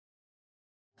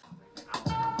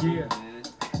Yeah.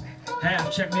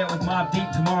 Half, check me out with my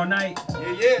beat tomorrow night.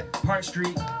 Yeah. Park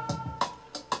Street.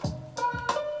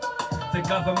 The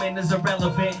government is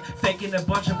irrelevant, faking a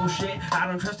bunch of bullshit. I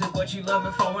don't trust it, but you love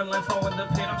it. Falling like falling the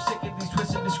pit. I'm sick of these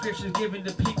twisted descriptions given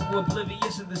to people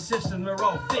oblivious to the system. They're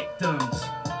all victims.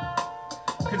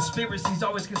 Conspiracies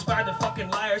always conspire, the fucking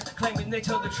liars, claiming they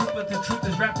tell the truth, but the truth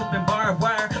is wrapped up in barbed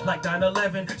wire. Like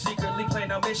 9/11, secretly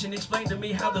planned out mission. Explain to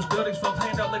me how those buildings fell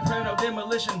planned out like planned out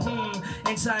demolition.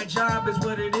 Inside job is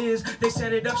what it is. They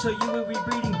set it up so you will be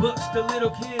reading books to little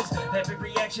kids. Epic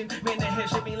reaction, man, the head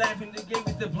should be laughing. They gave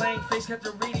me the blank face, kept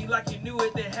the reading like you knew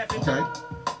it. That happened.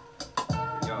 Okay.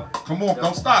 Come on,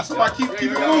 don't stop. Somebody keep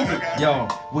it moving. Yo,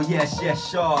 well, yes,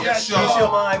 sure. Yes, sure. Get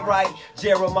your mind right,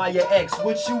 Jeremiah X.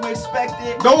 What you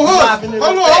expected? No hood.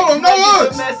 Hold on, no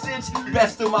hoods. Message,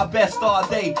 best of my best all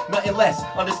day, nothing less.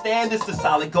 Understand this, the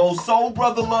solid gold soul,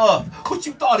 brother love. What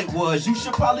you thought it was? You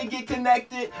should probably get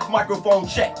connected. Microphone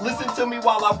check. Listen to me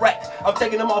while I wreck. I'm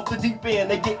taking them off the deep end.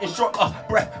 They getting short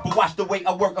breath. But watch the way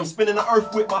I work. I'm spinning the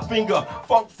earth with my finger.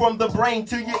 Funk from the brain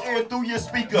to your ear through your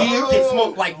speaker. Get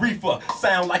smoke like reefer.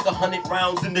 Sound like 100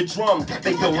 rounds in the drum.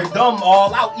 They going dumb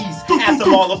all out east. Ask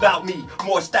them all about me.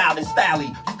 More style than Stally.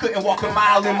 You couldn't walk a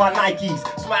mile in my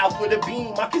Nikes. Smile for the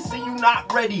beam. I can see you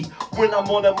not ready. When I'm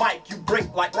on the mic, you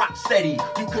break like rock steady.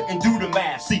 You couldn't do the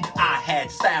math. See, I had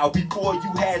style before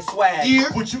you had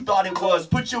swag. What you thought it was?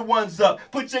 Put your ones up.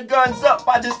 Put your guns up.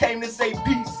 I just came to say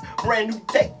peace. Brand new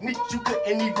technique. You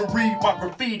couldn't even read my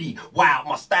graffiti. Wow,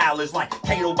 my style is like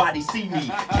can't nobody see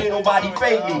me. Can't nobody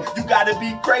fade me. You gotta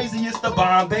be crazy. It's the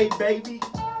Bombay, baby.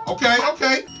 Okay.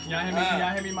 Can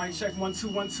y'all hear me? Mic check 1 2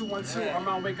 1 2 1 2. I'm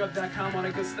on wakeup.com on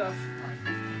the good stuff.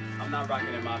 I'm not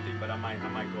rocking at my feet, but I might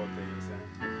go up there. You know what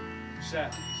I'm saying?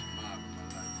 Chef.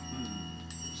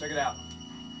 Check it out.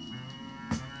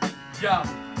 Yo,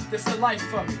 this the life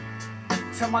for me.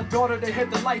 Tell my daughter to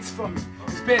hit the lights for me.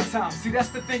 It's bedtime. See, that's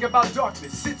the thing about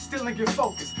darkness. Sit still and get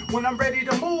focused. When I'm ready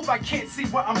to move, I can't see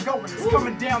where I'm going. It's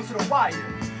coming down to the wire.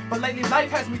 But lately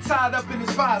life has me tied up in his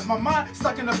vibes. My mind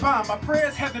stuck in a bind. My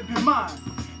prayers haven't been mine.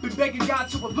 Been begging God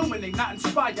to illuminate, not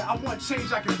inspire. I want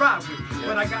change I can ride with.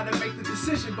 But I gotta make the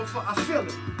decision before I feel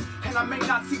it. And I may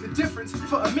not see the difference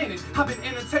for a minute. I've been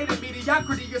entertaining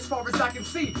mediocrity as far as I can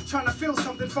see. Trying to feel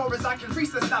something far as I can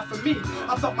reach, that's not for me.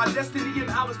 I thought my destiny and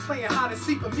I was playing hide and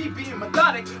seek. But me being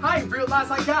methodic, I ain't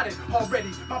realized I got it already.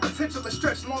 My potential is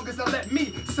stretched long as I let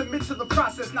me submit to the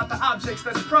process, not the objects,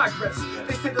 that's progress.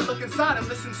 They say to look inside and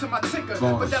listen to my ticker.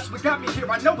 But that's what got me here,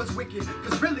 I know it's wicked.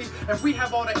 Cause really, if we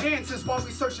have all the answers while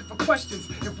we searching for questions,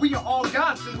 if we are all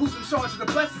gods, then who's in charge of the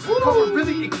blessings? If karma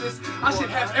really exists, I should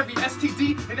have every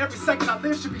STD and every second I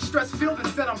live should be stress-filled.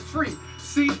 Instead I'm free.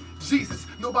 See, Jesus,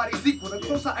 nobody's equal. The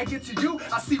closer I get to you,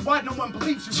 I see why no one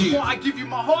believes you. The more I give you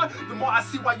my heart, the more I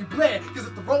see why you bled. Cause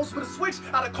if the roles were to switch,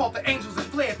 I'd have called the angels and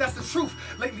fled. That's the truth.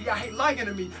 Lately I hate lying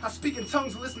to me. I speak in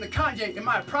tongues and listen to Kanye. Am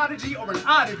I a prodigy or an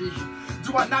oddity?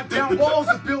 Do I knock down walls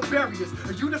or build barriers?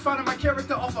 Are you defining my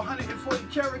character off 140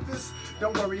 characters?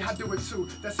 Don't worry, I do it too.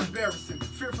 That's embarrassing.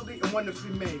 Fearfully and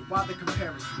wonderfully made. Why the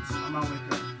comparisons? I'm on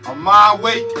wake up. I'm on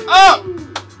wake up.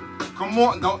 Come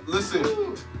on, don't listen.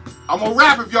 I'm gonna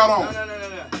rap if y'all don't.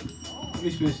 No. Let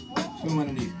me switch one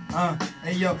of these.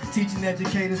 Hey yo, teaching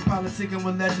educators, politicking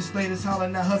with legislators,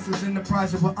 hollering at hustlers,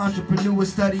 enterprising with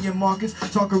entrepreneurs, studying markets,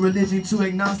 talking religion to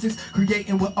agnostics,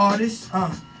 creating with artists.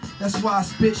 That's why I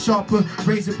spit sharper,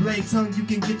 razor blade tongue, you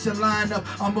can get your line up.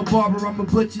 I'm a barber, I'm a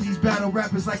butcher, these battle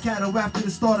rappers like cattle after the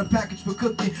starter package for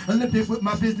cooking. Olympic with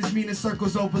my business, meaning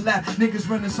circles overlap. Niggas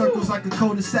running circles like a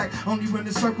cul-de-sac, only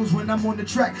running circles when I'm on the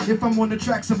track. If I'm on the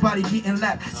track, somebody getting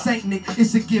lapped. Saint Nick,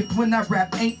 it's a gift when I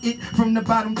rap, ain't it? From the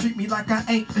bottom, treat me like I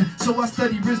ain't. So I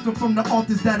study wisdom from the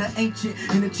authors that are ancient.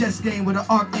 In a chess game with an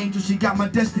archangel, she got my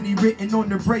destiny written on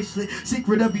the bracelet.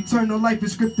 Secret of eternal life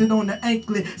is scripted on the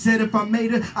anklet. Said if I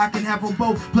made her, I can have them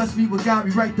both. Plus me with God,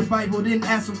 we write the Bible, then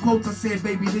ask some quotes. I said,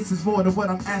 baby, this is more than what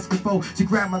I'm asking for. She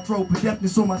grabbed my throat, put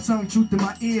deafness on my tongue, truth in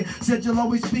my ear. Said you'll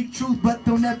always speak truth, but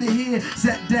don't ever hear.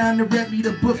 Sat down and read me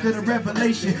the book of the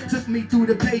Revelation. Took me through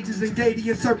the pages and gave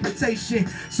the interpretation.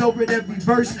 So with every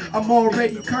verse, I'm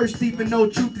already cursed, even though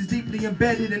truth is deeply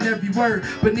embedded in every word.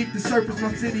 Beneath the surface,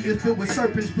 my city is filled with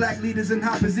serpents, black leaders in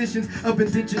high positions of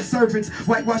indentured servants.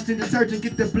 Whitewashed in detergent,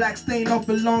 get the black stain off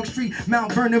a long street.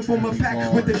 Mount Vernon for my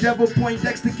pack with the devil point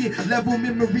decks to get level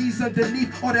memories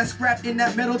underneath all that scrap in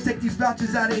that metal. Take these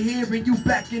vouchers out of here and you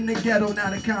back in the ghetto.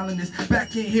 Now the colonists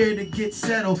back in here to get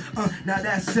settled. Now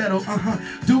that's settled.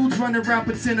 Dudes running around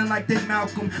pretending like they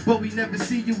Malcolm, but we never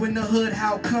see you in the hood.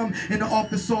 How come? In the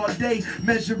office all day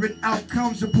measuring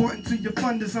outcomes, reporting to your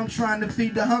funders. I'm trying to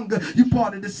feed the hunger. You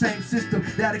part of the same system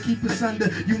that'll keep us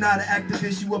under. You not an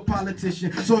activist, you a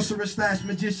politician, sorcerer /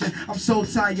 magician. I'm so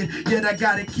tired, yet I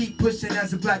gotta keep pushing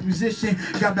as a black musician.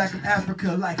 Got back from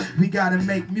Africa like we gotta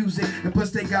make music, and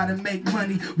plus they gotta make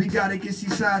money. We gotta get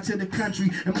seaside to the country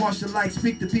and martial light.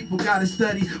 Speak to people, gotta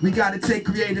study. We gotta take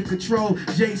creative control.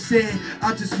 Jay said,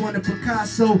 I just want a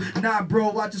Picasso. Nah,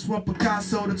 bro, I just want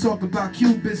Picasso to talk about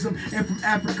Cubism. And from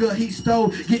Africa he stole,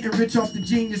 getting rich off the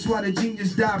genius while the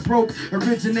genius died broke.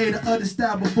 Originator of the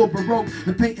style before Baroque,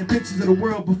 the painting pictures of the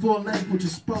world before language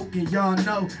was spoken. Y'all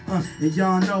know, and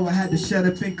y'all know I had to shut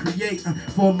up and create.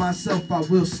 For myself I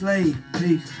will slave.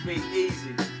 Peace. Speak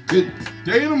easy. Good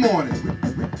day in the morning.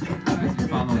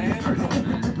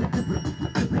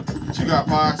 What you got,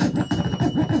 Pox?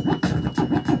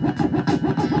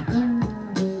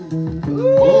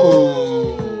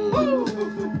 Ooh.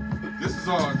 This is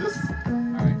all. This. All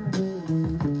right.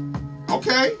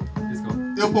 Okay. Let's go.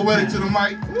 Ill poetic to the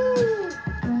mic.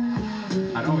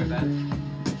 I know it, man.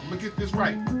 I'm gonna get this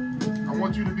right. I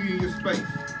want you to be in your space.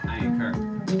 I ain't Kirk.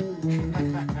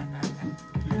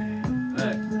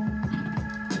 Look.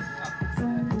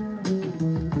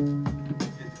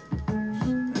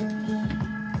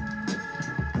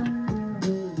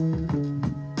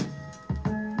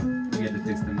 We got to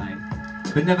fix the mic.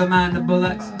 But never mind the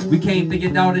bullocks. We came for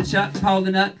your daughter Chuck,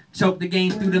 Paulin' up, choke the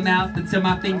game through the mouth until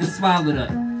my fingers swallowed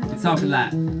up. You talk a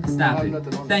lot. Stop it.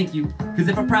 Thank you. Cause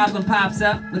if a problem pops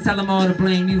up, we'll tell them all to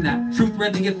blame you now. Truth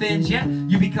really offends ya,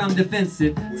 you become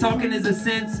defensive. Talking is a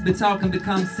sense, but talking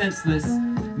becomes senseless.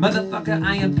 Motherfucker,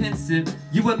 I am pensive.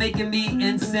 You were making me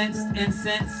incensed,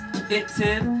 it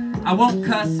tib. I won't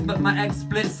cuss, but my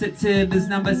explicit tib is $$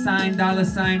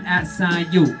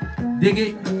 $@you. Dig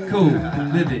it? Cool.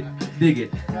 Live it. Dig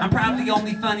it. I'm probably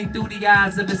only funny through the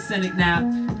eyes of a cynic now.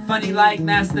 Funny like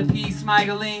Master P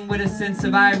smiling with a sense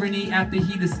of irony after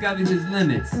he discovered his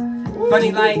limits.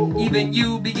 Funny like even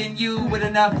you being you with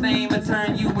enough fame to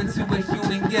turn you into a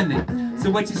human gimmick. So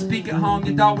what you speak at home,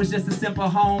 your thought was just a simple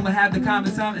home, but have the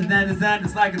common song and then it's done,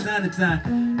 it's like a ton of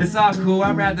time. It's all cool,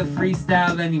 I'd rather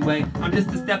freestyle anyway. I'm just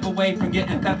a step away from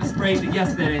getting pepper sprayed to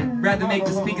yesterday. Rather make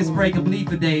the speaker spray and bleed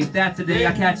for days. That today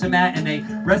I catch a matinee.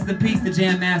 Rest in peace to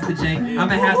Jam Master J.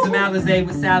 I'ma have some Alizé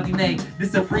with Sally Mae.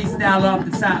 This a freestyle off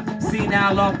the top.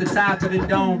 Senile off the top, but it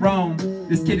don't roam.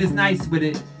 This kid is nice with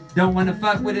it. Don't wanna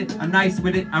fuck with it, I'm nice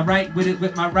with it. I write with it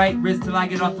with my right wrist till I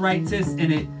get arthritis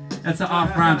in it. That's an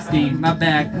off-rhyme scheme, my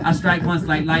bad. I strike once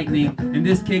like lightning, and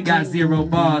this kid got 0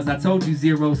 bars. I told you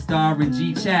 0 star in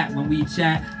G-chat when we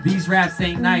chat. These raps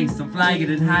ain't nice, I'm flying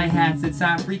in hi-hats at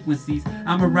high frequencies.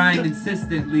 I'ma rhyme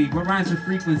insistently, what rhymes with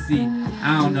frequency?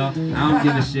 I don't know, I don't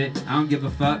give a shit, I don't give a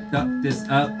fuck. Duck this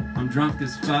up, I'm drunk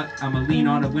as fuck. I'ma lean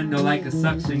on the window like a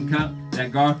suction cup.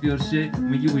 That Garfield shit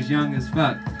when you was young as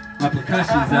fuck. My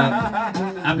percussion's up.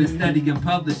 I've been studying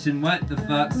publishing, what the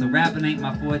fuck? So rapping ain't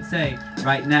my forte.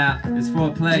 Right now, it's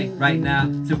foreplay. Right now,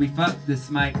 till we fuck this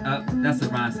mic up. That's a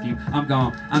rhyme scheme. I'm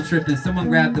gone. I'm tripping. Someone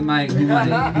grab the mic. Who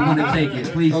wanna take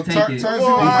it? Please take it. Turn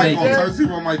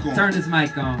zero mic on. Turn this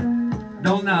mic on.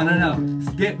 No.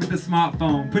 Get with the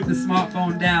smartphone. Put the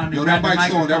smartphone down and Yo, grab that the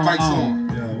mic's microphone on. That mic's on.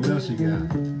 on. Yo, what else you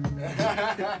got?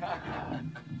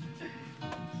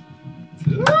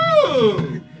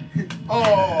 Ooh.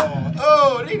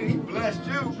 Oh, he blessed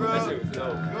you, bro. Go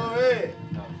ahead.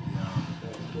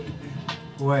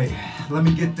 Wait, let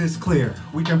me get this clear.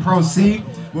 We can proceed.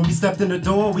 When we stepped in the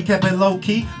door, we kept it low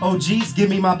key. OGs, give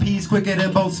me my P's quicker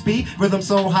than boat speed. Rhythm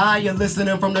so high, you're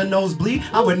listening from the nosebleed.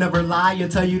 I would never lie and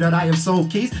tell you that I am so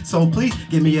keys. So please,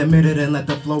 give me a minute and let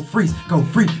the flow freeze. Go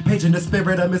free, paging the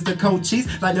spirit of Mr. Cold Cheese.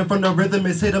 Lightning from the rhythm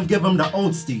is hit him, give him the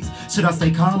old steez. Should I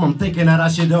stay calm? I'm thinking that I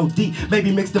should OD.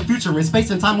 Maybe mix the future in space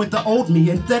and time with the old me.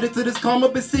 Indebted to this karma,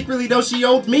 but secretly though she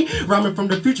owed me. Rhyming from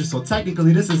the future, so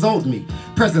technically this is old me.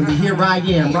 Presently, here I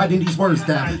am, writing these words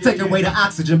down. Take away the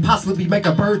oxygen, possibly make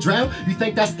a bird drown. You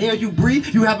think that's air you breathe?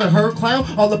 You haven't heard clown?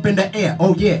 All up in the air.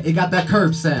 Oh yeah, it got that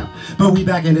curb sound. But we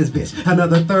back in this bitch.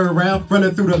 Another third round,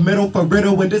 running through the middle for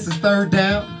riddle when this is third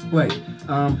down. Wait,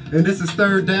 And this is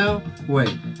third down. Wait,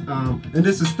 and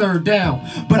this is third down.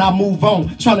 But I move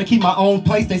on, trying to keep my own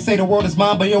place. They say the world is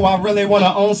mine, but yo, I really want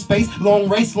to own space. Long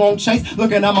race, long chase,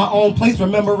 looking at my own place.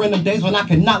 Remembering them days when I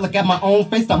could not look at my own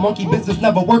face. The monkey business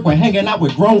never worked when hanging out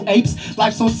with grown apes.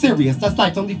 Life so serious, that's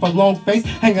life only for long face.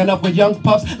 Hanging up with young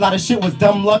pups, a lot of shit was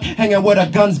dumb luck. Hanging with a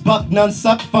guns buck, none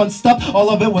suck, fun stuff. All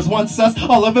of it was one sus,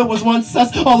 all of it was one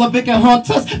sus. All of it can haunt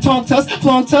us, taunt us,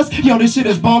 flaunt us. Yo, this shit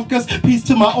is bonkers. Peace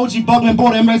to my OG Bugman,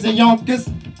 Border Mares and Yonkers.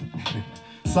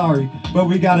 Sorry, but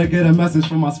we gotta get a message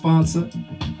from my sponsor.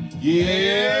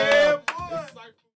 Yeah.